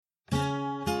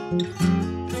Because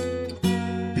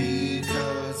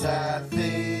I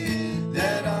think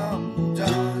that I'm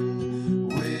done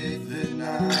with the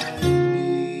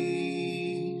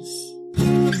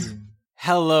 90s.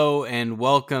 Hello and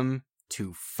welcome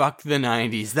to Fuck the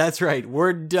 90s. That's right,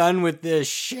 we're done with this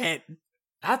shit.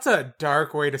 That's a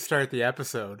dark way to start the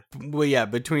episode. Well, yeah,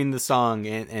 between the song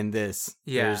and this,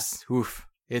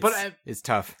 it's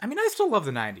tough. I mean, I still love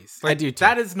the 90s. I do too.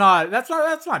 That's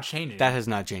not changing. That has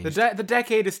not changed. The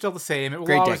decade is still the same. It will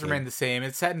Great always decade. remain the same.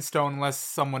 It's set in stone unless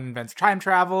someone invents time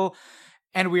travel,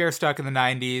 and we are stuck in the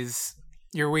 90s.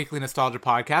 Your weekly nostalgia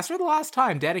podcast for the last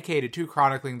time dedicated to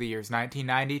chronicling the years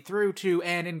 1990 through to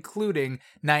and including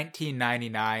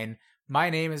 1999. My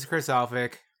name is Chris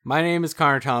Alphick. My name is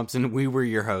Connor Thompson. We were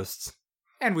your hosts.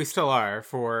 And we still are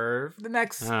for the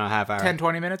next I don't know, half hour. 10,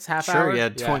 20 minutes, half sure, hour. yeah,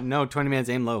 20 minutes,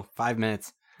 aim low, 5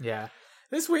 minutes. Yeah.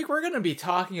 This week we're going to be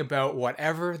talking about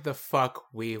whatever the fuck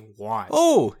we want.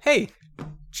 Oh, hey,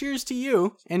 cheers to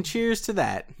you, and cheers to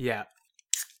that. Yeah.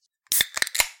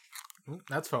 Ooh,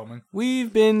 that's foaming.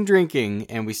 We've been drinking,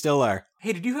 and we still are.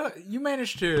 Hey, did you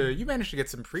managed to get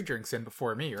some pre-drinks in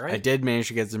before me, right? I did manage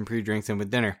to get some pre-drinks in with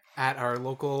dinner. At our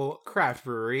local craft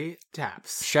brewery,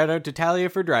 Taps. Shout out to Talia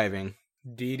for driving.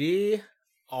 DD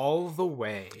all the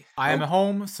way. I am at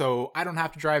home, so I don't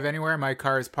have to drive anywhere. My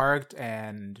car is parked,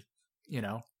 and,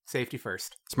 safety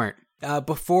first. Smart.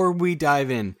 Before we dive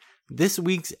in, this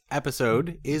week's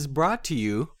episode is brought to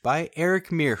you by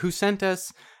Eric Meir, who sent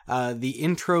us the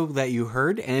intro that you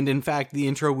heard, and in fact, the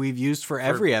intro we've used for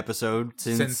every episode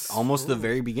since almost the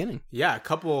very beginning. Yeah, a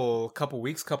couple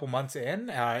weeks, couple months in,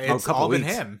 it's all been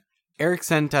him. Eric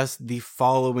sent us the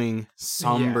following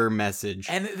somber message.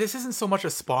 And this isn't so much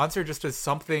a sponsor, just as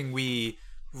something we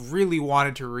really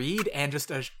wanted to read, and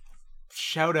just a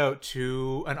shout out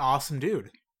to an awesome dude.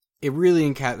 It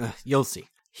really you'll see.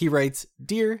 He writes,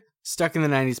 "Dear Stuck in the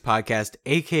 90s podcast,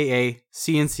 aka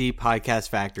CNC Podcast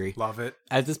Factory." Love it.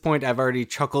 At this point, I've already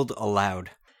chuckled aloud.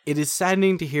 It is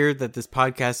saddening to hear that this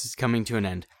podcast is coming to an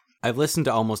end. I've listened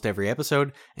to almost every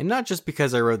episode, and not just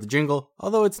because I wrote the jingle,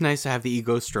 although it's nice to have the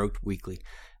ego stroked weekly.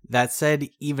 That said,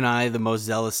 even I, the most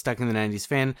zealous Stuck in the 90s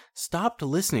fan, stopped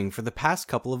listening for the past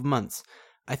couple of months.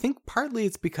 I think partly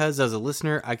it's because, as a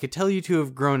listener, I could tell you to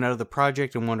have grown out of the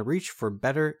project and want to reach for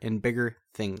better and bigger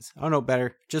things. Oh no,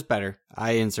 better. Just better.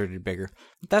 I inserted bigger.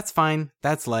 That's fine.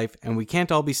 That's life, and we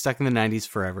can't all be stuck in the 90s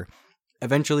forever.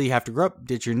 Eventually, you have to grow up,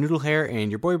 ditch your noodle hair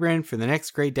and your boy brand for the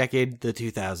next great decade, the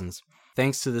 2000s.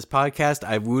 Thanks to this podcast,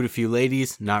 I've wooed a few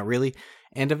ladies, not really,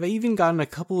 and I've even gotten a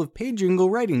couple of paid jingle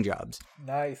writing jobs.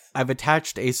 Nice. I've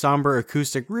attached a somber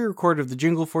acoustic re-record of the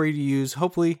jingle for you to use,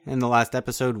 hopefully, in the last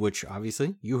episode, which,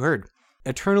 obviously, you heard.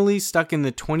 Eternally stuck in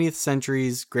the 20th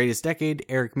century's greatest decade,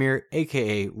 Eric Meir,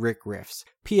 aka Rick Riffs.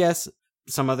 P.S.,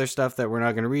 some other stuff that we're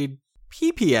not going to read.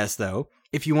 P.P.S., though,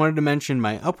 if you wanted to mention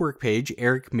my Upwork page,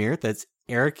 Eric Meir, that's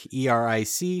Eric,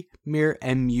 E-R-I-C, Meir,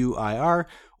 M-U-I-R,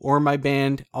 or my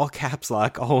band, all caps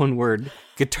lock, all one word,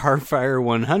 Guitar Fire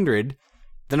 100,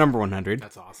 the number 100.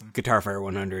 That's awesome. Guitar Fire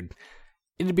 100.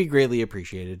 It'd be greatly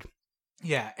appreciated.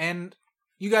 Yeah, and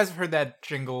you guys have heard that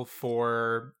jingle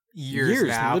for years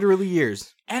now. Literally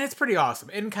years. And it's pretty awesome.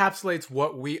 It encapsulates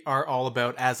what we are all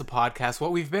about as a podcast,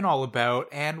 what we've been all about,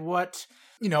 and what,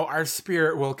 our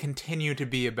spirit will continue to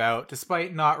be about,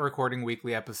 despite not recording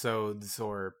weekly episodes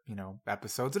or,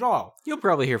 episodes at all. You'll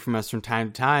probably hear from us from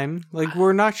time to time.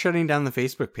 We're not shutting down the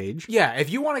Facebook page. Yeah, if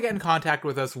you want to get in contact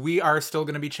with us, we are still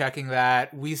going to be checking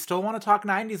that. We still want to talk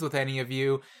 90s with any of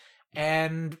you.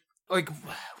 And,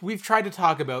 we've tried to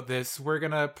talk about this. We're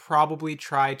going to probably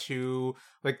try to,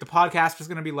 the podcast is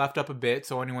going to be left up a bit,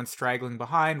 so anyone straggling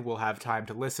behind will have time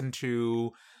to listen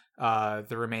to the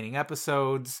remaining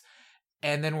episodes.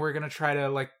 And then we're going to try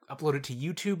to, upload it to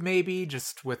YouTube maybe,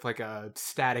 just with, a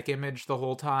static image the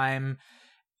whole time.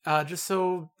 Just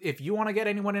so if you want to get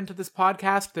anyone into this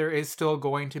podcast, there is still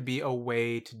going to be a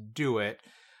way to do it.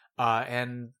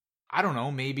 And I don't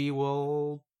know, maybe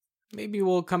we'll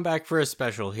come back for a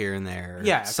special here and there.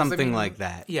 Yeah. Something like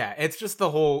that. Yeah, it's just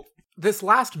this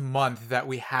last month that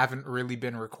we haven't really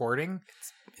been recording.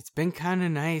 It's been kind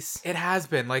of nice. It has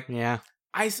been. Yeah.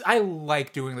 I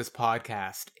like doing this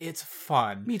podcast. It's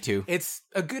fun. Me too. It's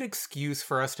a good excuse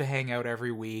for us to hang out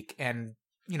every week and,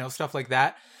 stuff like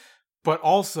that. But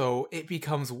also, it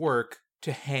becomes work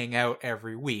to hang out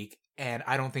every week. And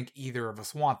I don't think either of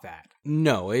us want that.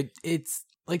 No, it's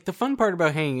the fun part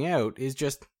about hanging out is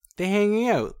just the hanging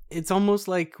out. It's almost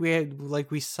like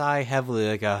we sigh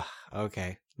heavily,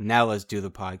 okay, now let's do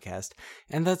the podcast.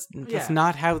 And that's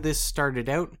not how this started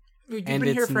out. You've And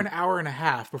been here it's for an hour and a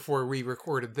half before we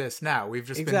recorded this. Now we've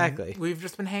just Exactly.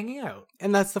 been hanging out.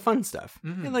 And that's the fun stuff.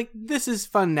 Mhm. And like, this is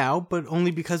fun now, but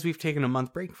only because we've taken a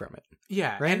month break from it.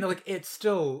 Yeah, Right? and like it's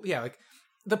still like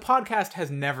the podcast has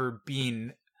never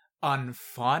been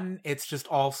unfun. It's just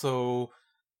also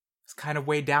it's kind of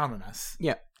weighed down on us.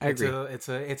 Yeah, I agree. It's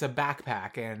a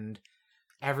backpack, and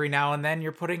every now and then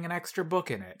you're putting an extra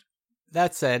book in it.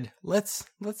 That said, let's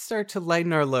start to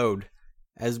lighten our load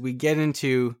as we get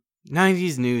into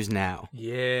 90s news now.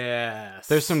 Yes,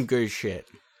 There's some good shit.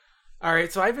 All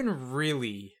right, so I've been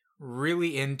really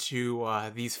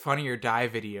into these Funny or Die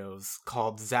videos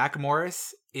called Zach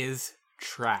Morris is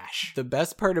Trash. The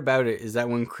best part about it is that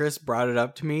when Chris brought it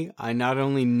up to me, I not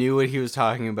only knew what he was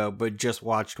talking about, but just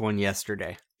watched one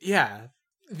yesterday. Yeah.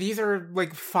 These are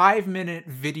like 5-minute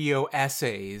video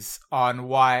essays on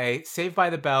why Saved by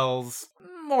the Bell's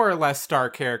more or less star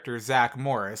character Zach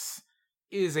Morris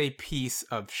is a piece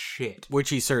of shit. Which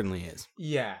he certainly is.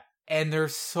 Yeah. And they're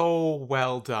so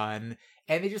well done.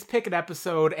 And they just pick an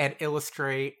episode and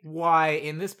illustrate why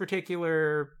in this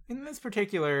particular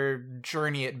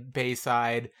journey at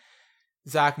Bayside,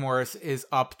 Zach Morris is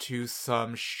up to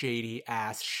some shady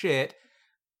ass shit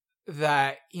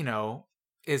that,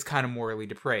 is kind of morally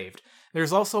depraved.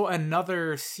 There's also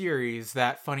another series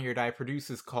that Funny or Die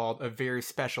produces called A Very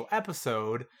Special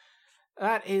Episode.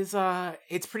 That is,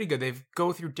 it's pretty good. They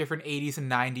go through different 80s and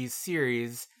 90s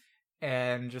series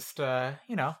and just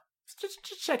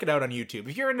check it out on YouTube.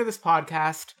 If you're into this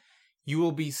podcast, you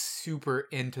will be super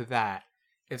into that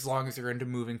as long as you're into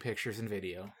moving pictures and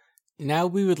video. Now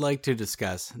we would like to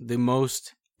discuss the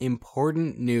most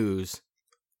important news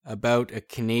about a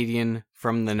Canadian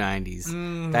from the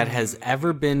 90s that has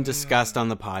ever been discussed on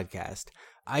the podcast.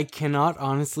 I cannot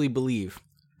honestly believe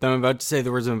that I'm about to say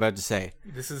the words I'm about to say.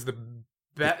 This is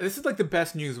this is like the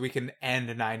best news we can end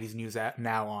 90s news at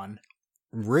now on.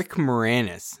 Rick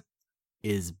Moranis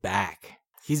is back.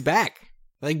 He's back.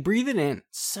 Like, breathe it in.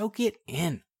 Soak it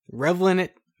in. Revel in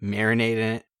it. Marinate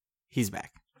in it. He's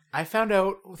back. I found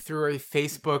out through a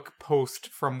Facebook post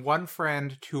from one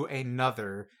friend to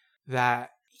another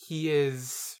that he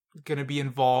is going to be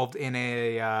involved in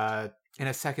a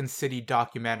Second City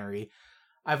documentary.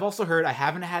 I've also heard, I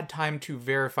haven't had time to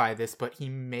verify this, but he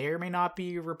may or may not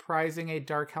be reprising a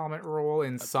Dark Helmet role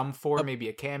in some form, maybe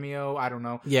a cameo. I don't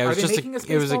know. Yeah, it was Are they just making a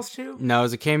Spaceballs 2? No, it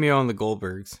was a cameo on the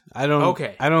Goldbergs. I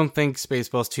don't think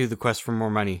Spaceballs 2: The Quest for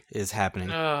More Money is happening.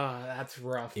 That's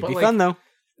rough. It'd be fun though.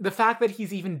 The fact that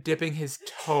he's even dipping his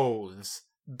toes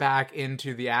back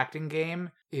into the acting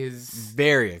game is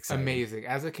very exciting. Amazing.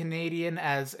 As a Canadian,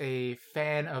 as a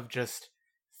fan of just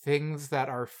things that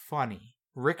are funny,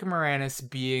 Rick Moranis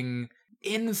being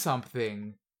in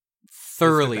something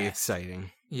thoroughly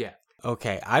exciting. Yeah.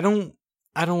 Okay, I don't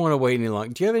want to wait any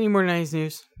longer. Do you have any more nice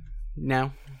news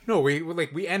now? No,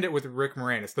 we end it with Rick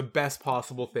Moranis, the best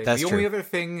possible thing. That's only true. other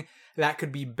thing that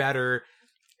could be better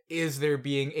is there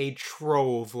being a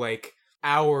trove,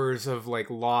 hours of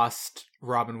lost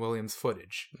Robin Williams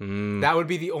footage. That would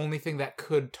be the only thing that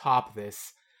could top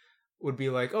this. Would be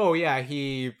oh yeah,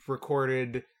 he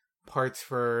recorded parts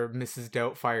for Mrs.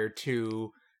 Doubtfire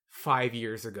 2 5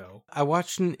 years ago. I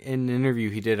watched an interview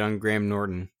he did on Graham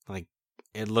Norton.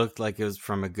 It looked like it was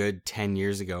from a good 10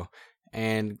 years ago.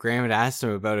 And Graham had asked him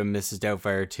about a Mrs.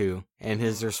 Doubtfire 2. And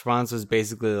his response was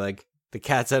basically the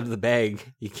cat's out of the bag.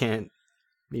 You can't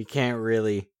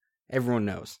really, everyone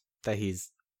knows that he's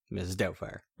Mrs.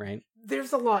 Doubtfire, right?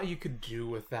 There's a lot you could do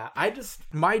with that.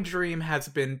 My dream has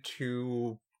been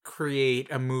to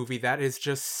create a movie that is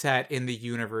just set in the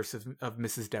universe of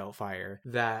Mrs. Doubtfire,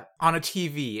 that on a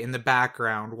TV in the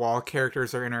background while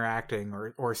characters are interacting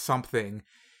or something,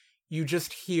 you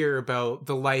just hear about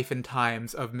the life and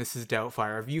times of Mrs.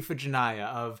 Doubtfire, of Euphigenia,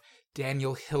 of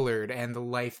Daniel Hillard and the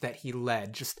life that he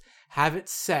led. Just have it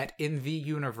set in the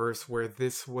universe where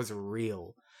this was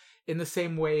real. In the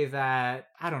same way that,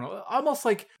 I don't know, almost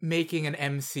like making an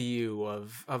MCU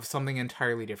of something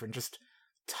entirely different. Just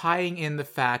tying in the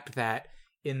fact that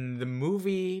in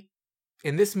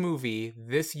this movie,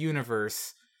 this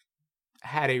universe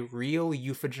had a real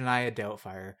Euphigenia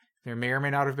Doubtfire. There may or may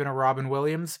not have been a Robin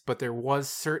Williams, but there was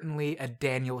certainly a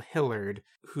Daniel Hillard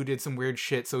who did some weird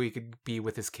shit so he could be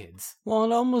with his kids. Well,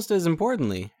 and almost as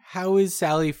importantly, how is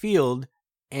Sally Field,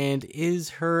 and is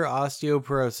her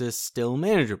osteoporosis still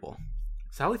manageable?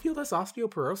 Sally Field has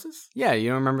osteoporosis? Yeah, you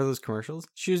don't remember those commercials?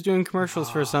 She was doing commercials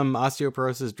for some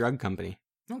osteoporosis drug company.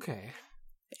 Okay.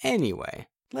 Anyway,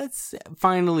 let's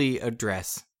finally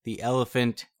address the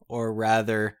elephant, or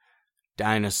rather,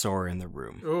 dinosaur in the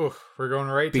room. Ooh, we're going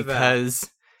right to that. Because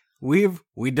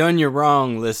we done you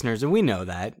wrong, listeners, and we know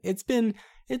that. It's been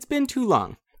too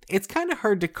long. It's kind of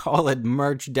hard to call it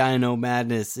March Dino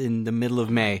Madness in the middle of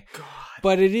May. God.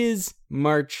 But it is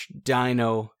March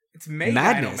Dino. It's May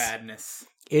Madness. Dino Madness.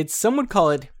 Some would call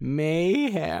it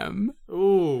Mayhem.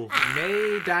 Ooh,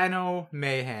 May Dino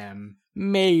Mayhem.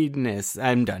 Madness.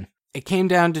 I'm done. It came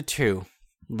down to two,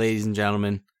 ladies and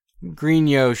gentlemen. Green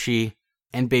Yoshi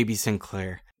and Baby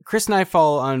Sinclair. Chris and I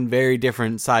fall on very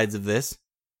different sides of this.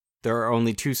 There are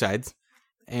only two sides.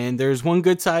 And there's one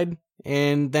good side,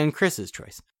 and then Chris's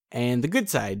choice. And the good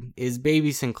side is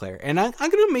Baby Sinclair. And I'm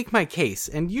going to make my case,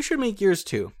 and you should make yours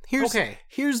too.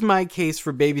 Here's my case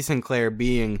for Baby Sinclair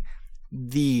being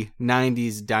the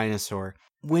 90s dinosaur.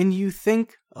 When you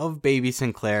think of Baby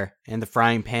Sinclair and the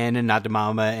frying pan and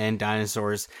Natamama and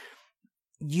dinosaurs,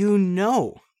 you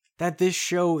know that this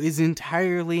show is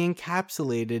entirely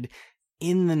encapsulated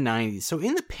in the 90s. So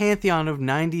in the pantheon of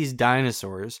 90s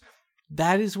dinosaurs,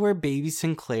 that is where Baby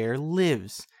Sinclair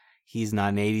lives. He's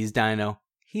not an 80s dino.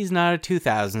 He's not a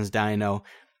 2000s dino.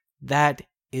 That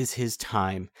is his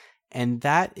time. And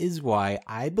that is why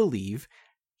I believe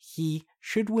he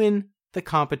should win the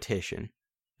competition.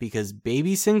 Because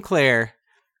Baby Sinclair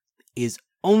is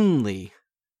only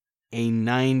a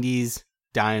 90s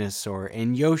dinosaur.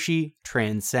 And Yoshi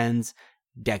transcends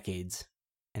decades.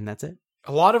 And that's it.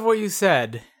 A lot of what you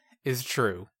said is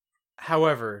true.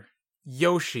 However,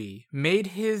 Yoshi made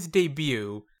his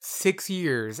debut 6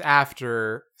 years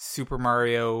after Super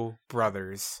Mario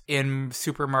Brothers in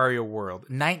Super Mario World,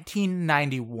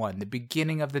 1991, the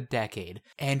beginning of the decade,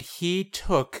 and he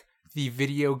took the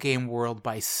video game world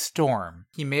by storm.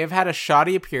 He may have had a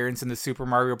shoddy appearance in the Super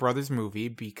Mario Brothers movie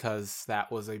because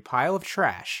that was a pile of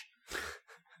trash.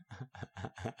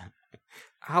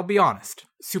 I'll be honest.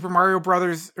 Super Mario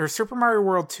Brothers or Super Mario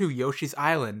World 2 Yoshi's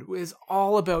Island is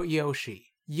all about Yoshi.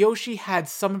 Yoshi had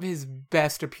some of his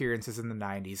best appearances in the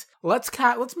 90s. Let's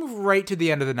move right to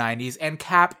the end of the 90s and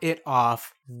cap it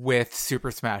off with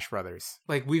Super Smash Brothers.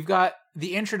 Like, we've got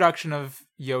the introduction of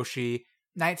Yoshi,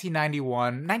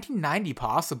 1990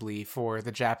 possibly for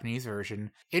the Japanese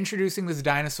version, introducing this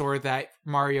dinosaur that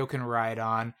Mario can ride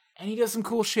on, and he does some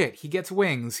cool shit. He gets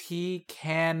wings. He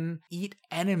can eat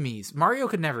enemies. Mario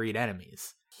could never eat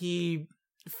enemies. He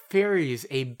ferries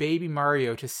a baby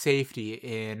Mario to safety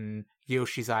in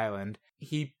Yoshi's Island.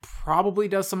 He probably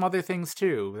does some other things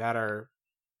too that are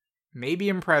maybe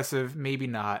impressive, maybe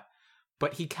not.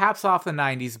 But he caps off the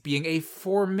 90s being a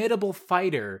formidable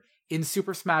fighter in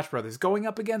Super Smash Bros., going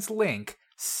up against Link,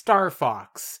 Star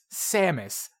Fox,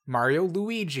 Samus, Mario,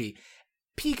 Luigi,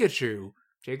 Pikachu,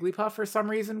 Jigglypuff for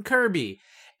some reason, Kirby,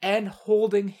 and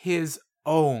holding his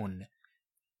own.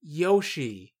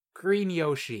 Yoshi, Green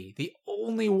Yoshi, the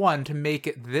only one to make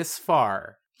it this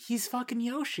far. He's fucking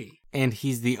Yoshi. And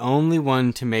he's the only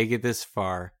one to make it this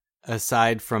far,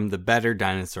 aside from the better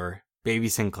dinosaur, Baby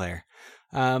Sinclair.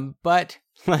 But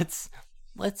let's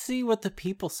see what the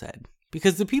people said.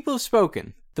 Because the people have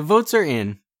spoken. The votes are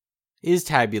in. It is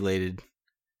tabulated.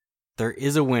 There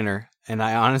is a winner, and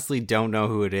I honestly don't know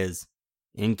who it is.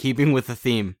 In keeping with the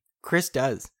theme, Chris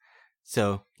does.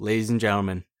 So, ladies and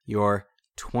gentlemen, your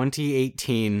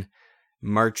 2018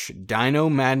 March Dino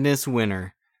Madness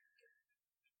winner.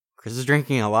 Chris is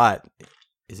drinking a lot.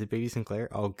 Is it Baby Sinclair?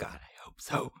 Oh god, I hope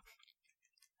so.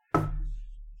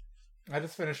 I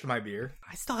just finished my beer.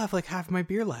 I still have like half my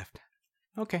beer left.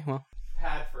 Okay, well.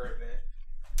 Pad for a bit.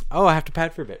 Oh, I have to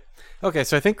pad for a bit. Okay,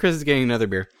 so I think Chris is getting another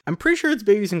beer. I'm pretty sure it's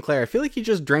Baby Sinclair. I feel like he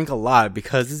just drank a lot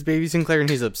because it's Baby Sinclair and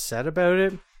he's upset about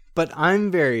it. But I'm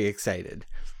very excited.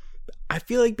 I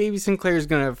feel like Baby Sinclair is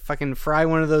going to fucking fry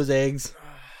one of those eggs.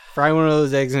 Fry one of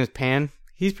those eggs in his pan.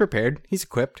 He's prepared. He's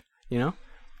equipped, you know?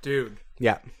 Dude.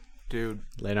 Yeah. Dude.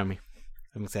 Lay it on me.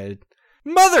 I'm excited.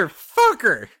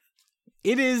 Motherfucker!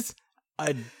 It is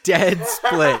a dead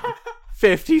split.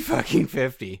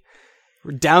 50-50.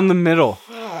 We're down the middle.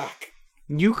 Fuck.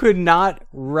 You could not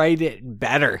write it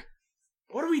better.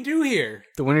 What do we do here?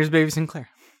 The winner's Baby Sinclair.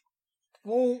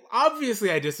 Well,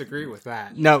 obviously I disagree with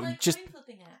that. No, just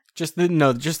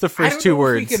the first two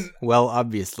words. Well,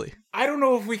 obviously. I don't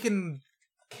know if we can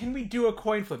we do a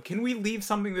coin flip? Can we leave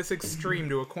something this extreme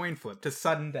to a coin flip, to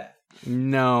sudden death?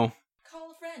 No. Call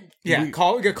a friend. Yeah,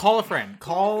 call a friend.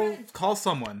 Call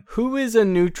someone. Who is a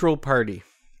neutral party?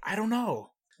 I don't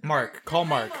know. Mark, call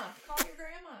Mark. Call your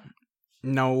grandma.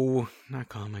 No, not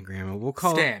calling my grandma. We'll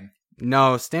call Stan.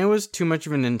 No, Stan was too much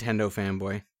of a Nintendo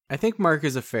fanboy. I think Mark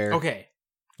is a fair. Okay.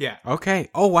 Yeah. Okay.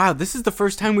 Oh, wow. This is the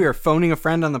first time we are phoning a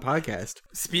friend on the podcast.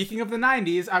 Speaking of the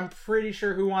 90s, I'm pretty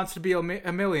sure Who Wants to Be a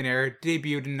Millionaire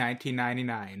debuted in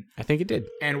 1999. I think it did.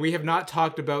 And we have not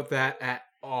talked about that at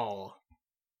all.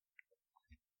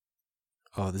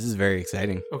 Oh, this is very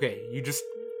exciting. Okay,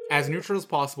 as neutral as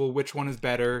possible, which one is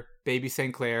better? Baby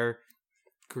St. Clair,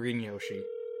 Green Yoshi.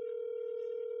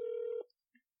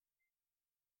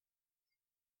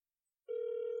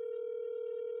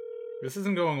 This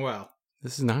isn't going well.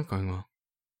 This is not going well.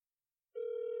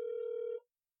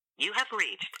 You have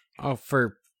reached. Oh,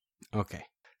 okay.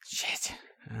 Shit.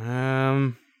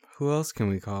 Who else can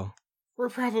we call? We're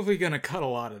probably gonna cut a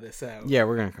lot of this out. Yeah,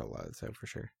 we're gonna cut a lot of this out for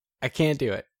sure. I can't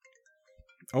do it.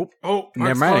 Oh,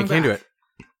 Never Mark's mind, I calling can't do back.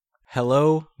 it.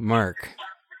 Hello, Mark.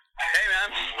 Hey,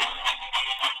 man.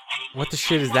 What the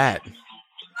shit is that? Hey, give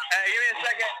me a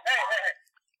second. Hey.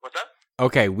 What's up?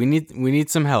 Okay, we need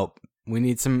some help. We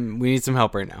need some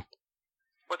help right now.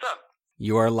 What's up?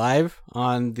 You are live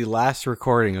on the last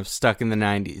recording of Stuck in the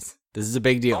 90s. This is a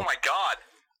big deal. Oh my god.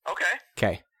 Okay.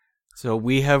 Okay. So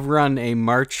we have run a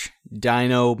March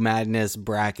Dino Madness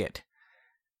bracket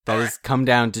that has come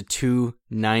down to two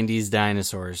 90s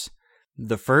dinosaurs.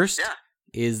 The first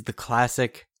is the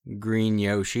classic Green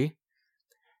Yoshi,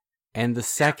 and the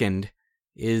second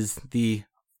is the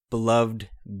beloved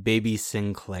Baby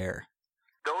Sinclair.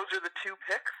 Those are the two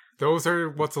picks? Those are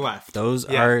what's left. Those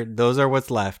are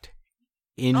what's left.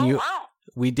 Wow.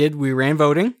 We ran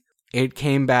voting. It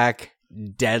came back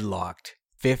deadlocked.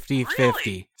 50-50.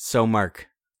 Really? So, Mark,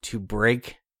 to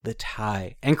break the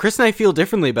tie, and Chris and I feel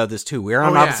differently about this too. We're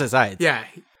on yeah. opposite sides. Yeah.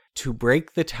 To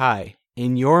break the tie,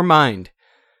 in your mind,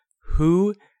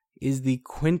 who is the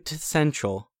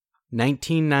quintessential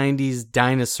 1990s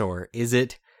dinosaur? Is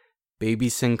it Baby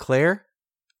Sinclair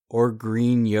or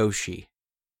Green Yoshi?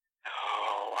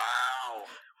 Oh, wow.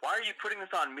 Why are you putting this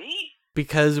on me?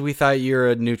 Because we thought you're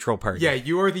a neutral party. Yeah,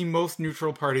 you are the most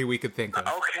neutral party we could think of.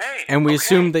 Okay. And we okay.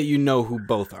 assume that you know who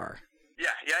both are. Yeah.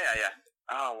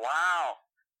 Oh, wow.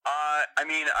 I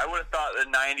mean, I would have thought the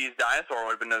 90s dinosaur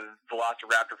would have been the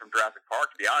Velociraptor from Jurassic Park,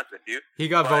 to be honest with you. He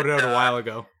got voted out a while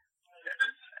ago.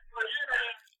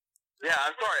 Yeah,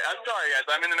 I'm sorry, guys.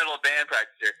 I'm in the middle of band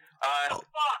practice here.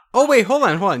 Oh, wait, hold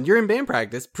on. You're in band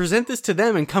practice. Present this to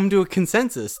them and come to a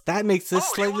consensus. That makes this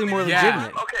you slightly want me more to-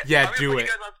 legitimate. Okay. Yeah, I'm gonna do put it.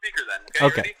 you guys on speaker then.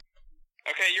 Okay. Ready?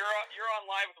 Okay, you're on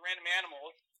live with Random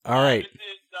Animals. All right.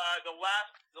 This is the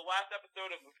last episode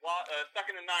of Stuck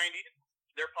in the 90s,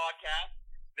 their podcast.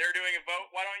 They're doing a vote.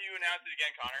 Why don't you announce it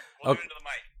again, Connor? We'll do it into the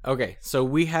mic. Okay, so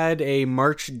we had a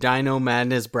March Dino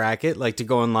Madness bracket, like to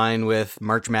go in line with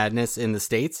March Madness in the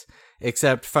States,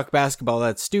 except fuck basketball,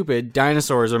 that's stupid.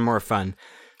 Dinosaurs are more fun.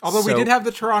 Although we So- did have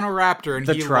the Toronto Raptor, and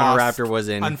The he Toronto lost, Raptor was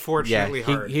in. unfortunately,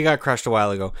 hard. He got crushed a while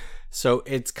ago. So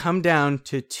it's come down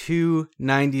to two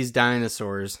 90s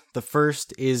dinosaurs. The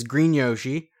first is Green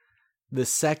Yoshi. The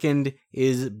second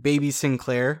is Baby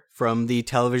Sinclair from the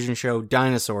television show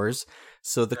Dinosaurs.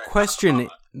 So the question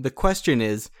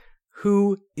is,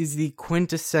 who is the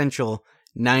quintessential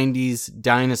 90s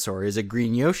dinosaur? Is it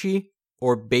Green Yoshi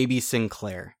or Baby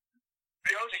Sinclair?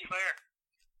 Yoshi Claire.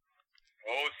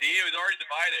 Oh, see, it was already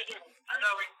divided. I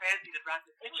know we fancy the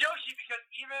practice. It's Yoshi because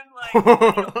even like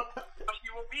Yoshi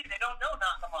will be. They don't know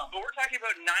not the mom. But we're talking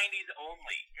about 90s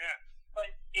only. Yeah. But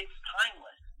it's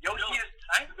timeless. Yoshi is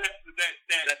timeless.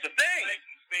 That's the thing.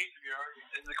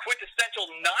 It's the quintessential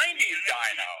 90s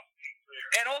dino.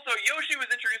 And also, Yoshi was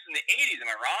introduced in the 80s. Am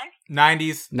I wrong?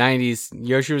 90s. 90s.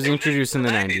 Yoshi was introduced in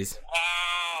the 90s.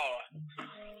 Wow.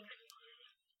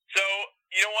 So,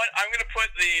 you know what? I'm going to put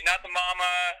not the mama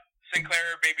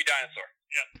Sinclair baby dinosaur.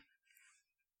 Yeah.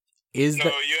 Is So the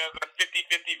you have a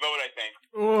 50-50 vote, I think.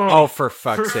 oh, for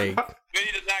fuck's sake!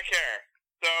 Vinny does not care.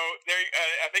 So there,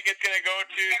 I think it's going to go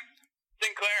to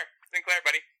Sinclair. Sinclair,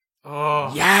 buddy.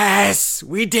 Oh, Yes,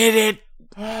 we did it,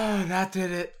 that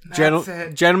did it. That's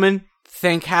it. gentlemen.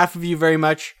 Thank half of you very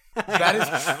much. That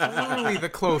is truly the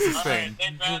closest thing.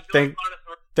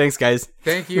 Thanks, guys.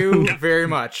 Thank you very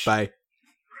much. Bye.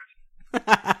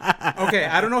 Okay,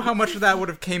 I don't know how much of that would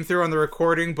have came through on the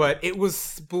recording, but it was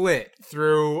split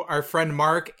through our friend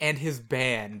Mark and his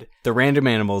band. The Random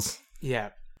Animals. Yeah.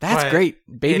 That's But great.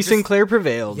 Baby it just- Sinclair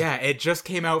prevailed. Yeah, it just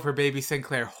came out for Baby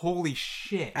Sinclair. Holy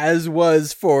shit. As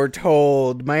was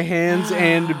foretold. My hands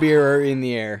and beer are in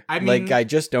the air. I mean- I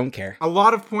just don't care. A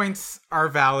lot of points are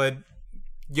valid.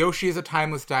 Yoshi is a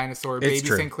timeless dinosaur. It's Baby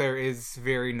true. Sinclair is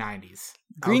very 90s.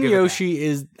 I'll Green give it that. Yoshi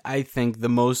is, I think, the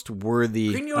most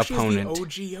worthy Green Yoshi opponent. is the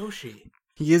OG Yoshi.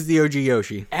 He is the OG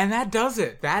Yoshi. And that does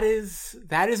it. That is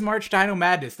March Dino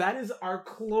Madness. That is our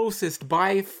closest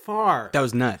by far. That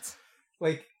was nuts.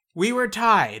 Like, we were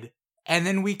tied, and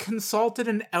then we consulted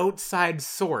an outside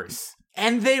source,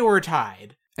 and they were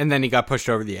tied. And then he got pushed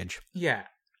over the edge. Yeah.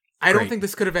 I don't Great. think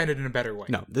this could have ended in a better way.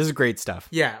 No, this is great stuff.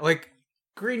 Yeah, like,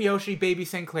 Green Yoshi, Baby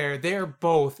Sinclair, they are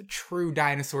both true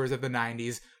dinosaurs of the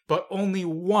 90s, but only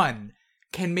one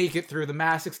can make it through the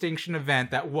mass extinction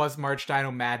event that was March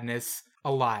Dino Madness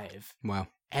alive. Wow.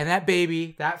 And that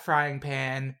baby, that frying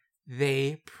pan,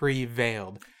 they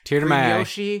prevailed. Tear to Green my eye.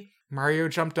 Yoshi, Mario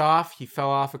jumped off. He fell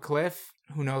off a cliff.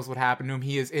 Who knows what happened to him?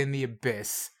 He is in the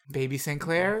abyss. Baby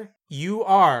Sinclair, you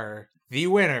are the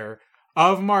winner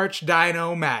of March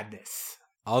Dino Madness.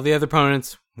 All the other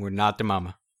opponents were not the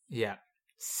mama. Yeah.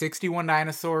 61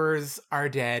 dinosaurs are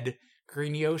dead.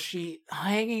 Green Yoshi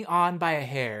hanging on by a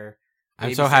hair. I'm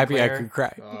Baby so happy I Sinclair, could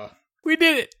cry. ugh. We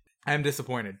did it. I'm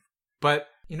disappointed. But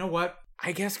you know what?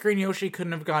 I guess Green Yoshi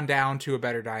couldn't have gone down to a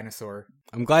better dinosaur.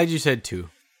 I'm glad you said 2.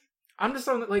 I'm just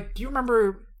on, like, do you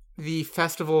remember the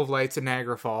Festival of Lights in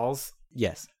Niagara Falls?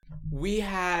 Yes. We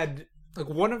had, like,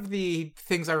 one of the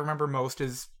things I remember most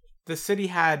is the city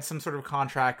had some sort of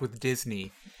contract with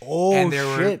Disney. Oh, And there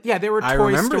were I Toy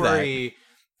remember Story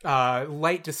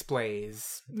light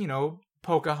displays, you know,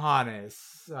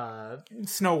 Pocahontas,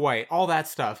 Snow White, all that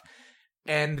stuff.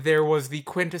 And there was the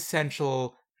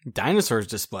quintessential, Dinosaurs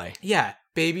display. yeah,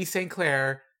 Baby St.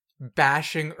 Clair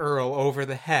bashing Earl over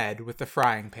the head with the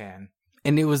frying pan.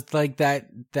 And it was like that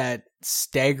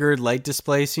staggered light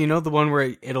display. So you know the one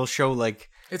where it'll show like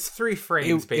It's 3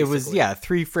 frames, basically. it was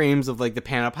 3 frames of like the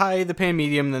pan up high, the pan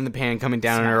medium, then the pan coming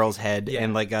down on Smack. Earl's head, Yeah.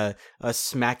 and like a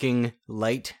smacking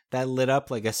light that lit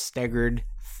up like a staggered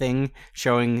thing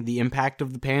showing the impact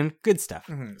of the pan. Good stuff.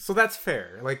 Mhm. So that's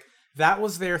fair. Like, that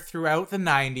was there throughout the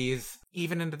 90s,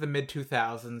 even into the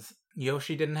mid-2000s.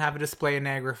 Yoshi didn't have a display in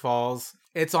Niagara Falls.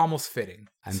 It's almost fitting.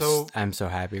 I'm so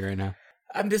happy right now.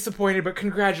 I'm disappointed, but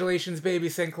congratulations, Baby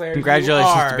Sinclair. Congratulations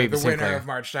you to are Baby the winner Sinclair. of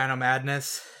March Dino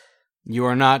Madness. You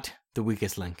are not the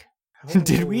weakest link.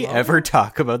 Did we Oh, ever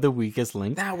talk about the weakest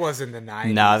link? That was in the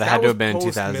 90s. No, that had to was have been a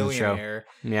 2000 show. post-Millionaire.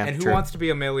 Yeah, And Who true. Wants to Be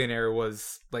a Millionaire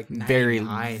was like Very,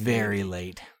 99, very maybe.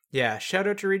 late. Yeah, shout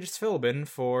out to Regis Philbin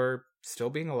for still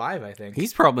being alive, I think.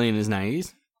 He's probably in his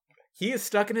 90s. He is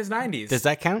stuck in his 90s. Does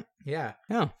that count? Yeah.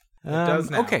 No. does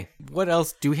now. Okay. What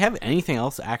else? Do we have anything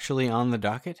else actually on the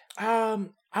docket?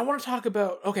 I want to talk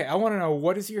about. Okay, I want to know,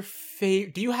 what is your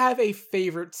favorite? Do you have a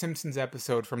favorite Simpsons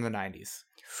episode from the 90s?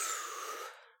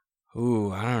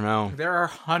 Ooh, I don't know. There are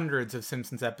hundreds of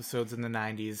Simpsons episodes in the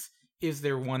 90s. Is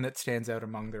there one that stands out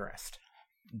among the rest?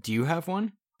 Do you have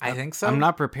one? I think so. I'm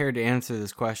not prepared to answer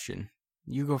this question.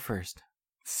 You go first.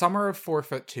 Summer of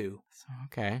 4'2".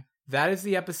 Okay. That is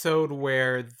the episode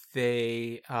where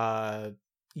they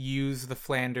use the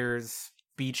Flanders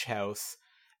beach house,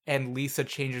 and Lisa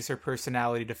changes her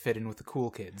personality to fit in with the cool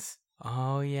kids.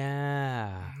 Oh,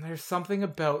 yeah. There's something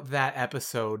about that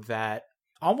episode that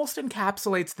almost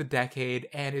encapsulates the decade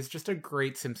and is just a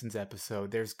great Simpsons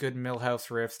episode. There's good Milhouse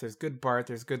riffs, there's good Bart,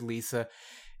 there's good Lisa,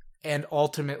 and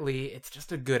ultimately, it's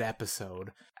just a good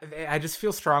episode. I just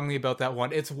feel strongly about that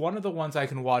one. It's one of the ones I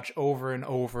can watch over and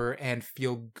over and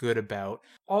feel good about.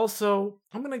 Also,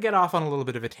 I'm going to get off on a little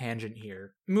bit of a tangent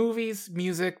here. Movies,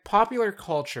 music, popular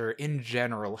culture in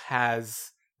general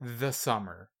has the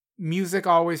summer. Music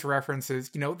always references,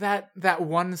 you know, that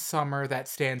one summer that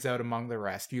stands out among the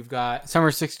rest. You've got... Summer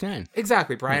 69.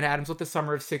 Exactly. Bryan Adams with the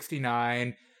Summer of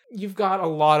 69. You've got a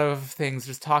lot of things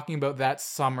just talking about that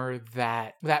summer,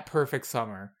 that perfect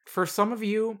summer. For some of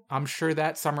you, I'm sure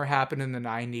that summer happened in the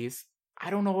 90s.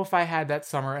 I don't know if I had that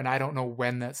summer, and I don't know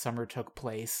when that summer took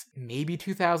place. Maybe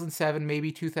 2007,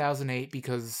 maybe 2008,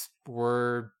 because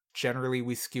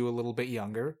we skew a little bit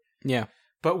younger. Yeah.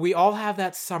 But we all have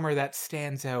that summer that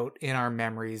stands out in our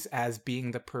memories as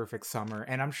being the perfect summer.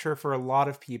 And I'm sure for a lot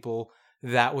of people,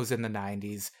 that was in the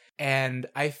 90s. And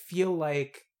I feel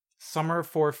like Summer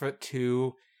of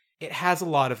 4'2", it has a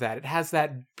lot of that. It has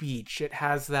that beach. It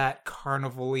has that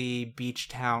carnival-y beach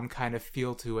town kind of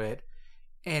feel to it.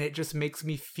 And it just makes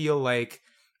me feel like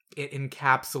it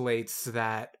encapsulates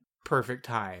that perfect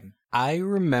time. I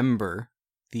remember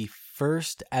the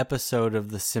first episode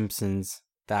of The Simpsons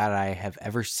that I have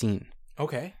ever seen.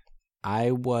 Okay.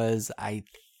 I was, I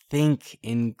think,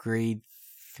 in grade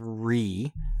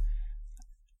 3.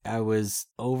 I was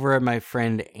over at my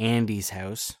friend Andy's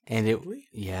house, and Really?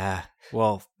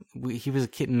 he was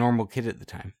a normal kid at the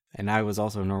time, and I was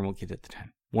also a normal kid at the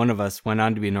time. One of us went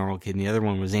on to be a normal kid, and the other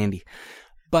one was Andy.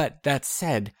 But that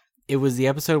said, it was the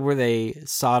episode where they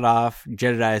sawed off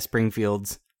Jedediah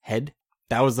Springfield's head.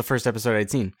 That was the first episode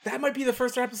I'd seen. That might be the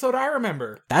first episode I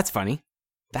remember. That's funny.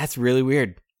 That's really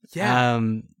weird. Yeah.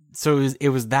 So it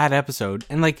was that episode,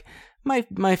 and like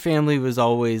my family was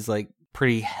always like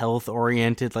pretty health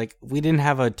oriented. Like, we didn't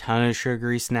have a ton of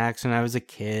sugary snacks when I was a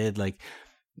kid. Like,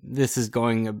 this is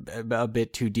going a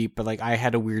bit too deep, but like I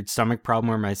had a weird stomach problem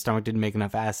where my stomach didn't make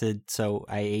enough acid, so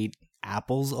I ate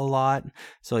apples a lot.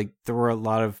 So like there were a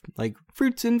lot of like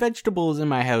fruits and vegetables in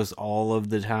my house all of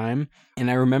the time. And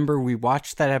I remember we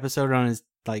watched that episode on his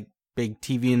like big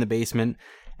TV in the basement,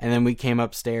 and then we came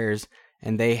upstairs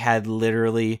and they had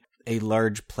literally a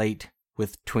large plate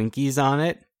with Twinkies on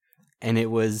it, and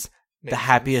it was the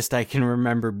happiest I can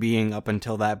remember being up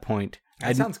until that point.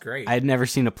 That sounds great. I'd never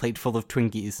seen a plate full of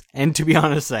Twinkies, and to be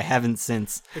honest, I haven't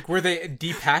since. Like, were they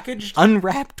depackaged?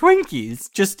 Unwrapped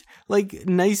Twinkies, just like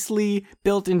nicely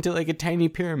built into like a tiny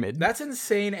pyramid. That's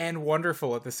insane and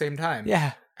wonderful at the same time.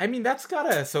 Yeah, I mean, that's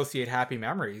gotta associate happy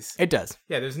memories. it does.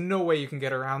 Yeah, there's no way you can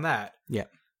get around that. Yeah.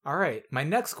 All right, my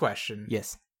next question.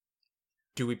 Yes.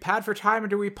 Do we pad for time or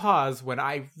do we pause when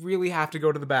I really have to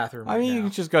go to the bathroom I mean, you now?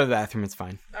 can just go to the bathroom. It's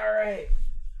fine. All right.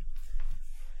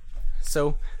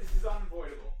 So This is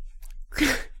unavoidable.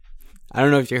 I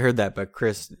don't know if you heard that, but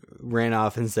Chris ran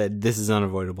off and said, "This is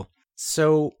unavoidable."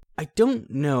 So I don't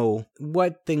know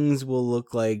what things will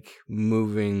look like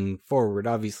moving forward.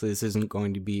 Obviously, this isn't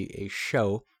going to be a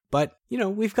show, but, you know,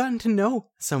 we've gotten to know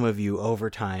some of you over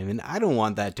time, and I don't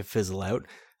want that to fizzle out.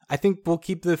 I think we'll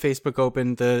keep the Facebook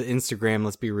open, the Instagram,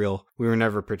 let's be real. We were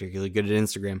never particularly good at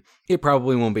Instagram. It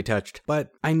probably won't be touched, but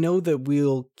I know that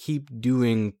we'll keep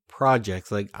doing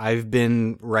projects. Like, I've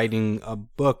been writing a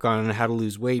book on how to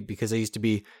lose weight because I used to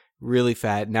be really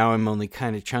fat. Now I'm only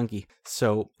kind of chunky.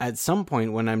 So at some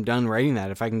point when I'm done writing that,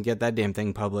 if I can get that damn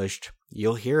thing published,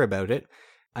 you'll hear about it.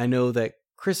 I know that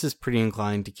Chris is pretty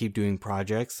inclined to keep doing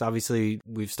projects. Obviously,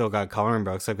 we've still got coloring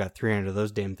books. I've got 300 of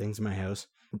those damn things in my house.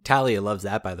 Talia loves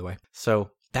that, by the way.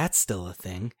 So that's still a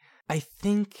thing. I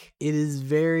think it is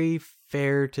very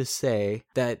fair to say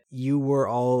that you were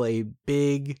all a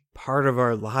big part of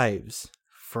our lives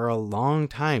for a long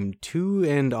time. 2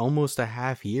 and almost a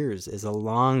half years is a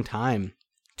long time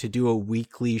to do a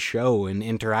weekly show and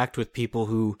interact with people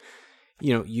who,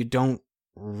 you know, you don't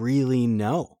really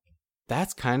know.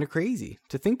 That's kind of crazy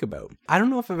to think about. I don't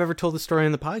know if I've ever told the story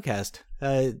on the podcast.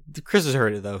 Chris has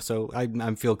heard it, though, so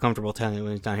I feel comfortable telling it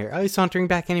when he's down here. I was sauntering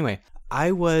back anyway.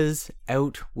 I was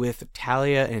out with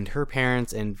Talia and her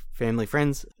parents and family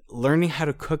friends learning how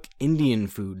to cook Indian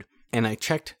food. And I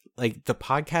checked, like, the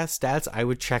podcast stats, I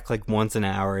would check, like, once an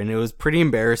hour. And it was pretty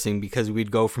embarrassing because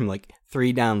we'd go from, like,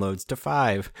 3 downloads to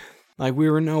 5. Like, we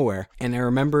were nowhere. And I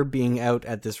remember being out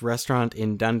at this restaurant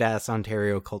in Dundas,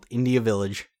 Ontario called India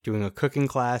Village, doing a cooking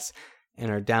class, and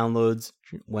our downloads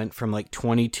went from like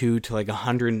 22 to like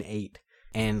 108.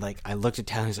 And like, I looked at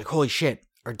Talia and he's like, "Holy shit,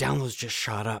 our downloads just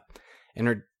shot up."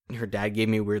 And her dad gave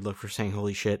me a weird look for saying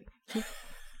 "holy shit."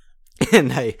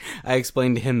 And I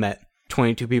explained to him that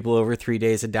 22 people over 3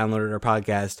 days had downloaded our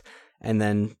podcast, and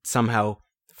then somehow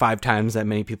 5 times that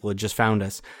many people had just found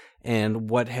us. And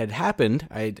what had happened,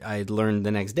 I learned the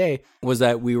next day, was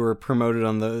that we were promoted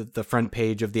on the front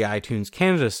page of the iTunes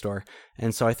Canada store.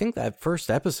 And so I think that first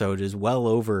episode is well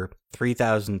over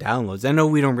 3,000 downloads. I know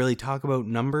we don't really talk about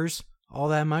numbers all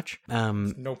that much.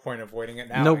 No point avoiding it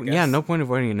now. No, I guess. yeah, no point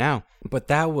avoiding it now. But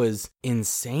that was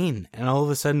insane. And all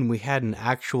of a sudden we had an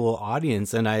actual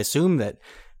audience. And I assume that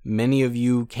many of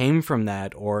you came from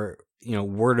that, or, you know,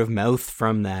 word of mouth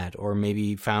from that, or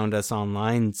maybe found us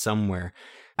online somewhere.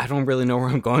 I don't really know where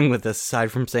I'm going with this,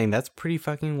 aside from saying that's pretty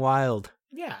fucking wild.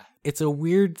 Yeah. It's a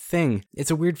weird thing. It's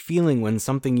a weird feeling when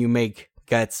something you make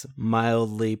gets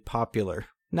mildly popular.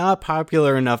 Not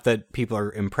popular enough that people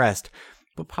are impressed,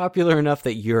 but popular enough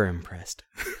that you're impressed.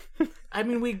 I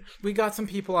mean, we got some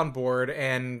people on board,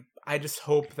 and I just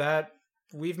hope that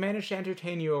we've managed to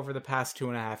entertain you over the past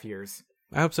 2.5 years.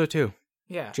 I hope so too.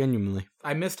 Yeah. Genuinely.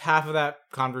 I missed half of that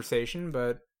conversation,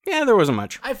 but Yeah, there wasn't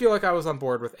much. I feel like I was on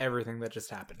board with everything that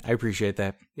just happened. I appreciate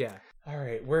that. Yeah. All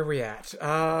right, where are we at?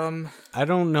 I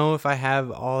don't know if I have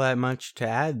all that much to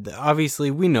add. Obviously,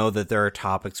 we know that there are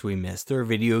topics we missed. There are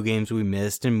video games we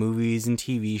missed, and movies and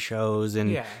TV shows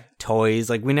and toys.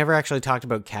 Like, we never actually talked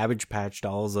about Cabbage Patch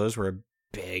Dolls. Those were a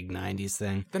big 90s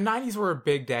thing. The 90s were a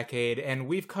big decade, and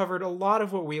we've covered a lot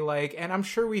of what we like, and I'm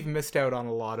sure we've missed out on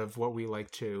a lot of what we like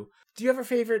too. Do you have a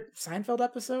favorite Seinfeld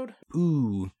episode?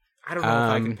 Ooh. I don't know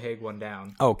if I can peg one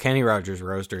down. Oh, Kenny Rogers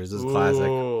Roasters is a classic.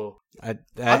 Ooh.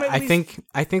 I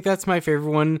think that's my favorite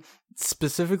one,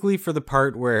 specifically for the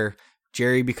part where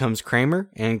Jerry becomes Kramer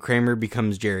and Kramer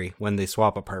becomes Jerry when they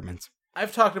swap apartments.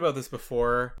 I've talked about this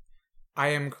before. I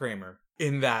am Kramer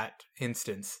in that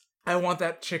instance. I want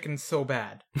that chicken so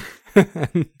bad.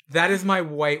 That is my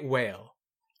white whale.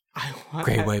 I want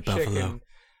Great that white chicken. buffalo.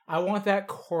 I want that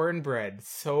cornbread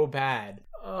so bad.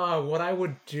 What I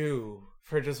would do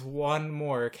for just one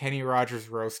more Kenny Rogers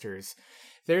Roasters.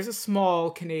 There's a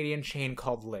small Canadian chain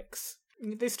called Licks.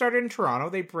 They started in Toronto,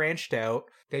 they branched out,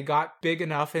 they got big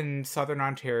enough in Southern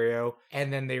Ontario,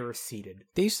 and then they receded.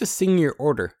 They used to sing your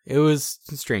order. It was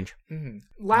strange.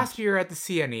 Last year at the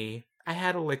CNE, I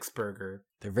had a Licks burger.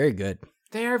 They're very good.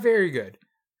 They are very good.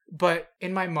 But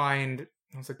in my mind,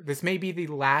 I was like, this may be the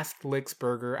last Licks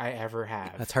burger I ever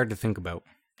have. That's hard to think about.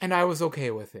 And I was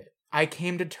okay with it. I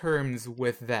came to terms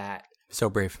with that. So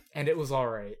brave. And it was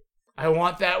alright. I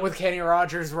want that with Kenny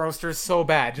Rogers Roasters so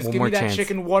bad. Just One give more me that chance.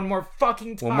 chicken one more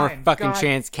fucking time. One more fucking God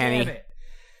chance, Kenny. damn it.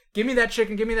 Give me that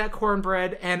chicken, give me that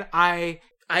cornbread, and I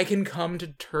can come to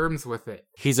terms with it.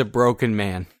 He's a broken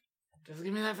man. Just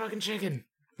give me that fucking chicken.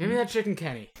 Give me that chicken,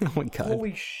 Kenny. Oh my god.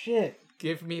 Holy shit.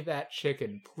 Give me that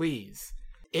chicken, please.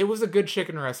 It was a good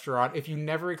chicken restaurant. If you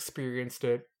never experienced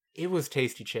it, it was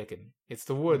tasty chicken. It's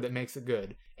the wood that makes it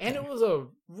good. And it was a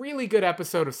really good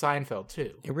episode of Seinfeld,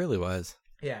 too. It really was.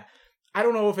 Yeah. I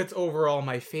don't know if it's overall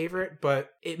my favorite, but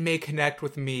it may connect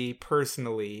with me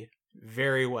personally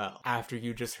very well after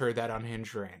you just heard that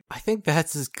unhinged rant. I think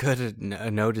that's as good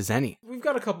a note as any. We've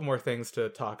got a couple more things to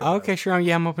talk about. Okay, sure.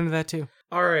 Yeah, I'm open to that too.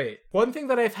 All right. One thing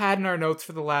that I've had in our notes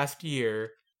for the last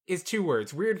year is 2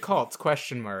 words. Weird cults, ?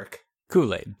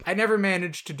 Kool-Aid. I never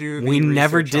managed to do the We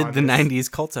never research did on the this.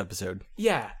 90s cults episode.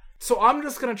 Yeah. So I'm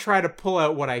just going to try to pull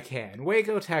out what I can.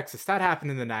 Waco, Texas. That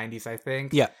happened in the 90s, I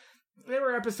think. Yeah. There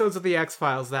were episodes of The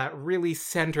X-Files that really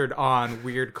centered on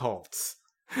weird cults.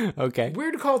 Okay.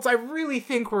 Weird cults, I really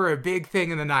think, were a big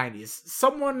thing in the 90s.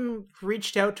 Someone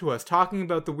reached out to us talking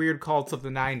about the weird cults of the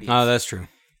 90s. Oh, that's true.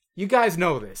 You guys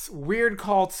know this. Weird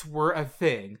cults were a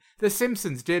thing. The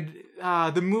Simpsons did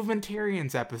the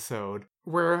Movementarians episode,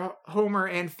 where Homer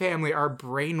and family are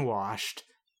brainwashed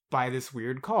by this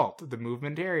weird cult, the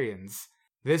Movementarians.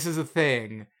 This is a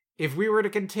thing. If we were to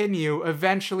continue,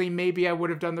 eventually maybe I would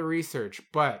have done the research,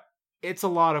 but it's a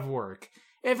lot of work.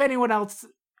 If anyone else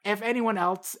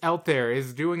out there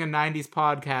is doing a 90s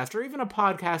podcast, or even a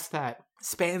podcast that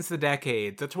spans the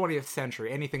decade, the 20th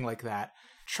century, anything like that,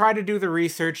 try to do the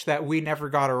research that we never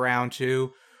got around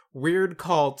to. Weird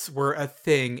cults were a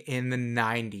thing in the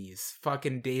 90s.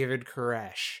 Fucking David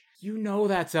Koresh. You know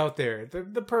that's out there.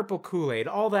 The purple Kool-Aid,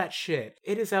 all that shit.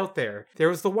 It is out there. There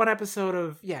was the one episode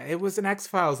of, it was an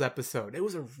X-Files episode. It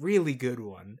was a really good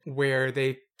one, where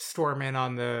they storm in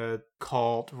on the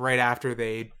cult right after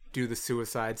they do the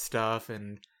suicide stuff,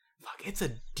 and fuck, it's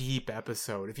a deep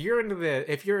episode. If you're into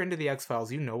the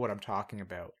X-Files, you know what I'm talking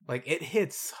about. Like, it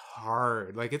hits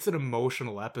hard. Like, it's an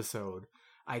emotional episode.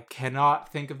 I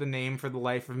cannot think of the name for the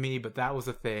life of me, but that was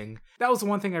a thing. That was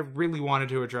one thing I really wanted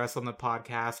to address on the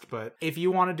podcast, but if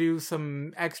you want to do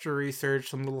some extra research,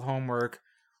 some little homework,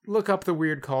 look up the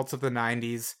weird cults of the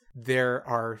 90s. There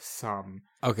are some.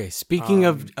 Okay, speaking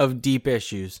of deep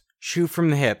issues, Shoot from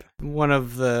the Hip, one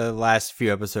of the last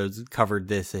few episodes covered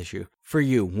this issue. For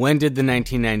you, when did the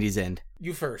 1990s end?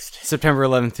 You first. September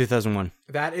 11th, 2001.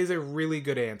 That is a really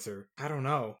good answer. I don't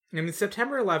know. I mean,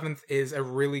 September 11th is a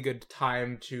really good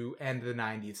time to end the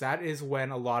 90s. That is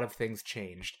when a lot of things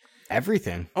changed.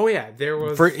 Everything. Oh yeah, there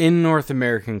was... in North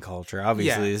American culture.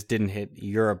 Obviously, This didn't hit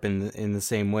Europe in the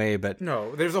same way, but...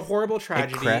 No, there's a horrible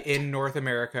tragedy in North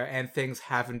America, and things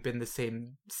haven't been the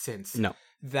same since. No.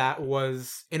 That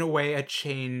was, in a way, a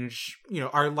change. You know,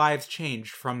 our lives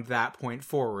changed from that point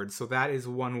forward. So that is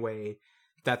one way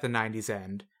that the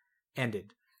 90s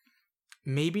ended.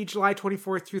 Maybe July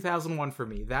 24th, 2001 for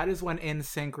me. That is when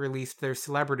NSYNC released their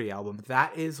Celebrity album.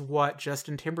 That is what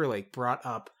Justin Timberlake brought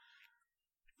up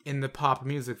in the pop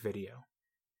music video.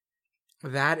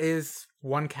 That is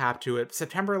one cap to it.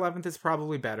 September 11th is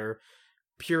probably better.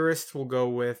 Purists will go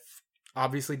with,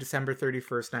 obviously, December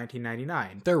 31st,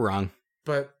 1999. They're wrong.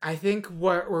 But I think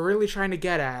what we're really trying to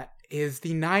get at is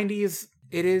the 90s,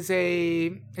 it's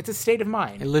a state of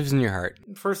mind. It lives in your heart.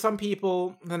 For some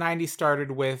people, the 90s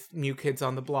started with New Kids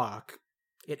on the Block.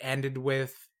 It ended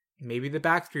with maybe the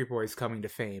Backstreet Boys coming to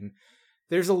fame.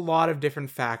 There's a lot of different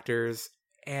factors,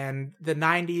 and the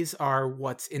 90s are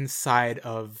what's inside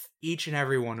of each and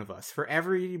every one of us. For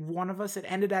every one of us, it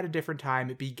ended at a different time.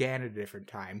 It began at a different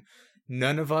time.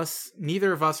 Neither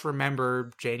of us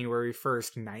remember January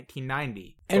 1st,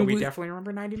 1990. And we definitely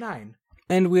remember 99.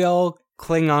 And we all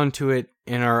cling on to it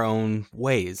in our own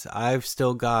ways. I've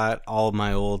still got all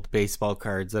my old baseball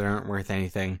cards that aren't worth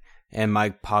anything, and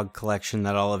my Pog collection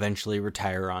that I'll eventually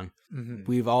retire on. Mm-hmm.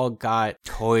 We've all got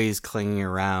toys clinging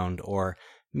around, or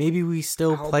maybe we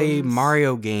still play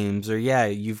Mario games, or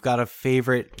you've got a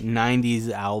favorite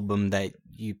 90s album that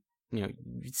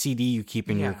CD you keep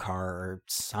in your car or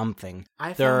something.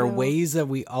 There are ways that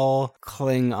we all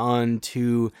cling on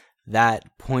to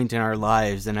that point in our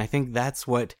lives. And I think that's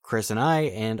what Chris and I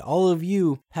and all of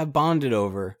you have bonded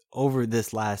over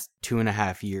this last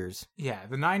 2.5 years. Yeah,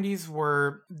 the 90s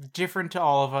were different to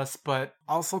all of us, but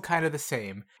also kind of the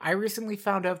same. I recently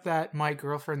found out that my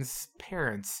girlfriend's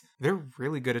parents, they're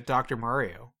really good at Dr.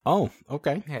 Mario. Oh,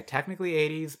 okay. Yeah, technically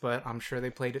 80s, but I'm sure they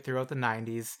played it throughout the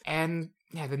 90s. And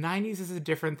yeah, the 90s is a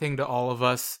different thing to all of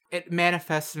us. It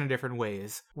manifests in different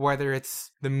ways, whether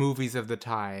it's the movies of the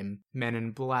time, Men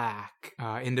in Black,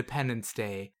 Independence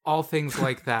Day, all things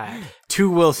like that. 2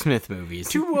 Will Smith movies.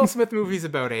 2 Will Smith movies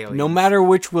about aliens. No matter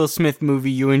which Will Smith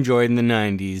movie you enjoyed in the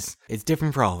 90s, it's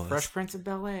different for all of us. Fresh Prince of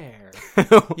Bel-Air.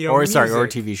 Or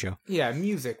music. TV show. Yeah,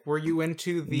 music. Were you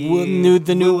into the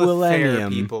the new Lilith Fair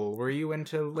Millennium people? Were you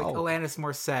into Alanis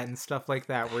Morissette and stuff like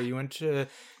that? Were you into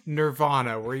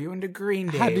Nirvana? Were you into Green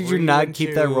Day? How did Were you not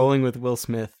keep that rolling with Will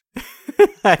Smith?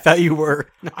 I thought you were.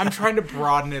 I'm trying to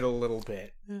broaden it a little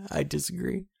bit. I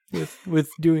disagree with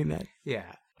doing that.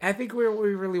 Yeah. I think what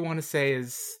we really want to say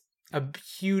is a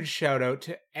huge shout out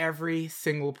to every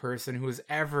single person who has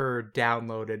ever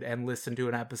downloaded and listened to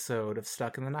an episode of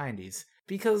Stuck in the 90s.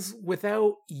 Because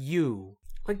without you,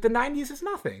 the 90s is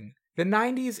nothing. The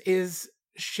 90s is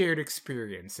shared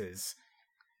experiences.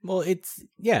 Well, it's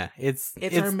our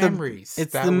memories.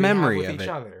 It's that the we memory have of with each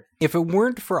it. other. If it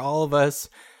weren't for all of us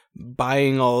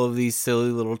buying all of these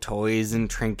silly little toys and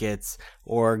trinkets,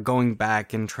 or going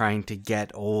back and trying to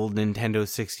get old Nintendo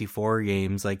 64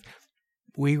 games,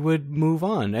 we would move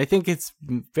on. I think it's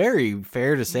very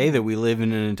fair to say that we live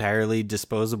in an entirely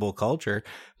disposable culture,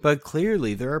 but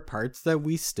clearly there are parts that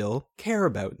we still care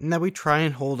about and that we try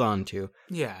and hold on to.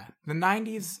 Yeah, the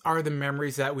 90s are the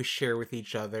memories that we share with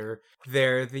each other.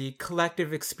 They're the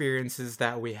collective experiences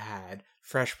that we had.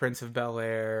 Fresh Prince of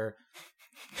Bel-Air.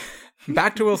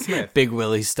 Back to Will Smith. Big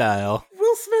Willie style.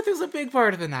 Will Smith is a big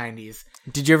part of the 90s.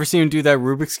 Did you ever see him do that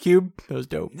Rubik's Cube? That was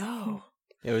dope. No.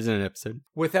 It was in an episode.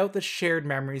 Without the shared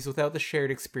memories, without the shared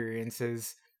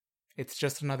experiences, it's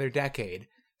just another decade.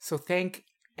 So thank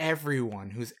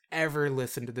everyone who's ever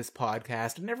listened to this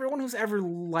podcast and everyone who's ever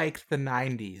liked the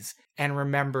 90s and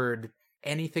remembered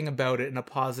anything about it in a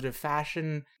positive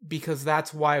fashion, because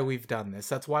that's why we've done this.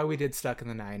 That's why we did Stuck in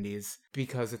the 90s,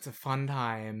 because it's a fun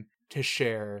time to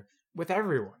share with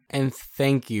everyone. And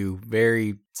thank you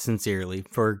very sincerely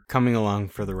for coming along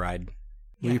for the ride.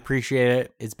 Yeah. We appreciate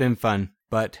it. It's been fun.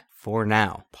 But for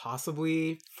now,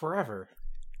 Possibly forever.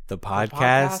 the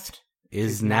podcast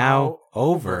is now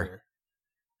over.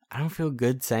 I don't feel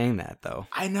good saying that, though.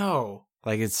 I know.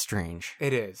 It's strange.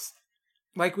 It is.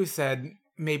 Like we said,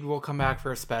 maybe we'll come back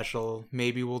for a special.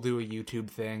 Maybe we'll do a YouTube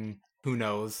thing. Who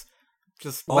knows?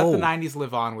 Just let the 90s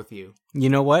live on with you. You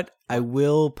know what? I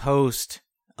will post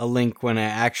a link when I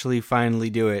actually finally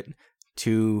do it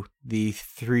to the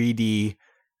 3D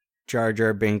Jar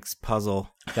Jar Binks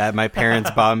puzzle that my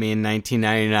parents bought me in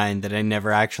 1999 that I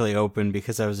never actually opened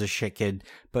because I was a shit kid,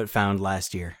 but found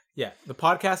last year. Yeah, the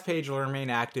podcast page will remain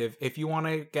active. If you want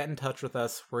to get in touch with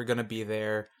us, we're going to be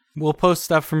there. We'll post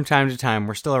stuff from time to time.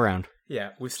 We're still around.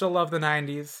 Yeah, we still love the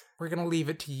 90s. We're going to leave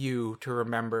it to you to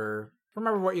remember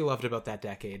what you loved about that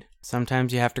decade.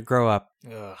 Sometimes you have to grow up.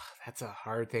 Ugh, that's a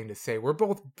hard thing to say. We're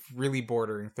both really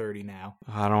bordering 30 now.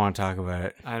 I don't want to talk about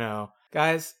it. I know.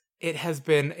 Guys, it has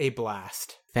been a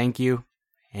blast. Thank you,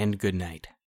 and good night.